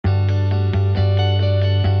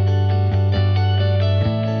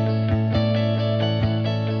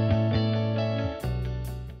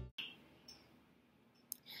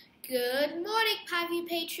have you,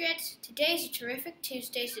 Patriots? Today's a terrific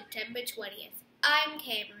Tuesday, September 20th. I'm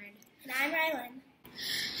Cameron. And I'm Rylan.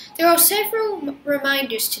 There are several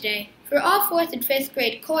reminders today. For all 4th and 5th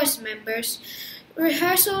grade course members,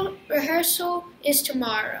 rehearsal is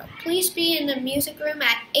tomorrow. Please be in the music room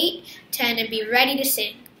at 8:10 and be ready to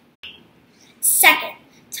sing. Second,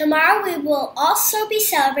 tomorrow we will also be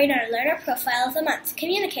celebrating our Learner Profile of the Month,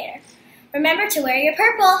 Communicator. Remember to wear your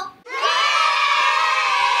purple.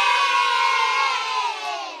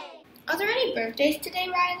 Are there any birthdays today,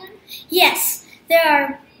 Rylan? Yes, there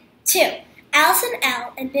are 2. Allison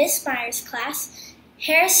L. in Miss Myers' class,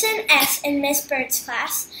 Harrison S. in Miss Bird's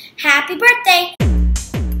class. Happy birthday!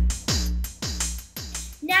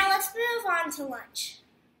 Now let's move on to lunch.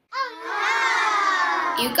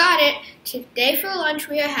 You got it. Today for lunch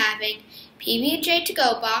we are having PB&J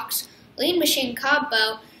to-go box, Lean Machine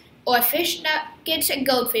combo, or fish nuggets and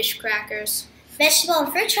goldfish crackers. Vegetable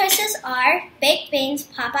and fruit choices are baked beans,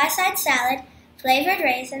 Popeye-side salad, flavored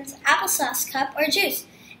raisins, applesauce cup, or juice.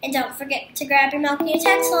 And don't forget to grab your milk and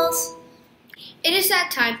utensils. It is that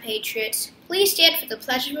time, Patriots. Please stand for the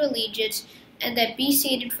Pledge of Allegiance and then be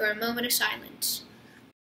seated for a moment of silence.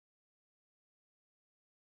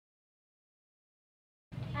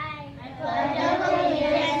 I pledge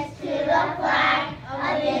allegiance to the flag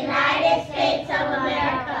of the United States of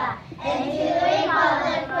America and to the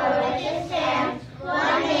republic for which it stands,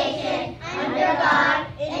 one nation, under God,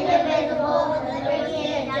 indivisible, with liberty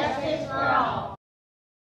and justice for all.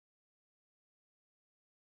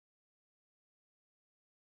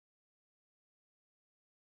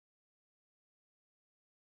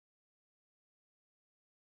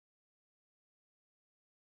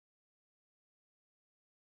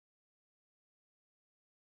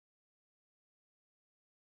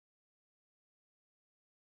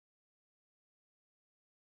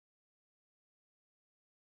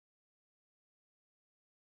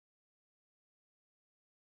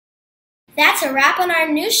 That's a wrap on our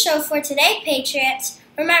news show for today, Patriots.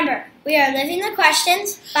 Remember, we are living the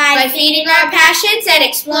questions by feeding our passions and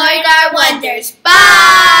exploring our wonders.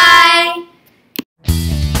 Bye!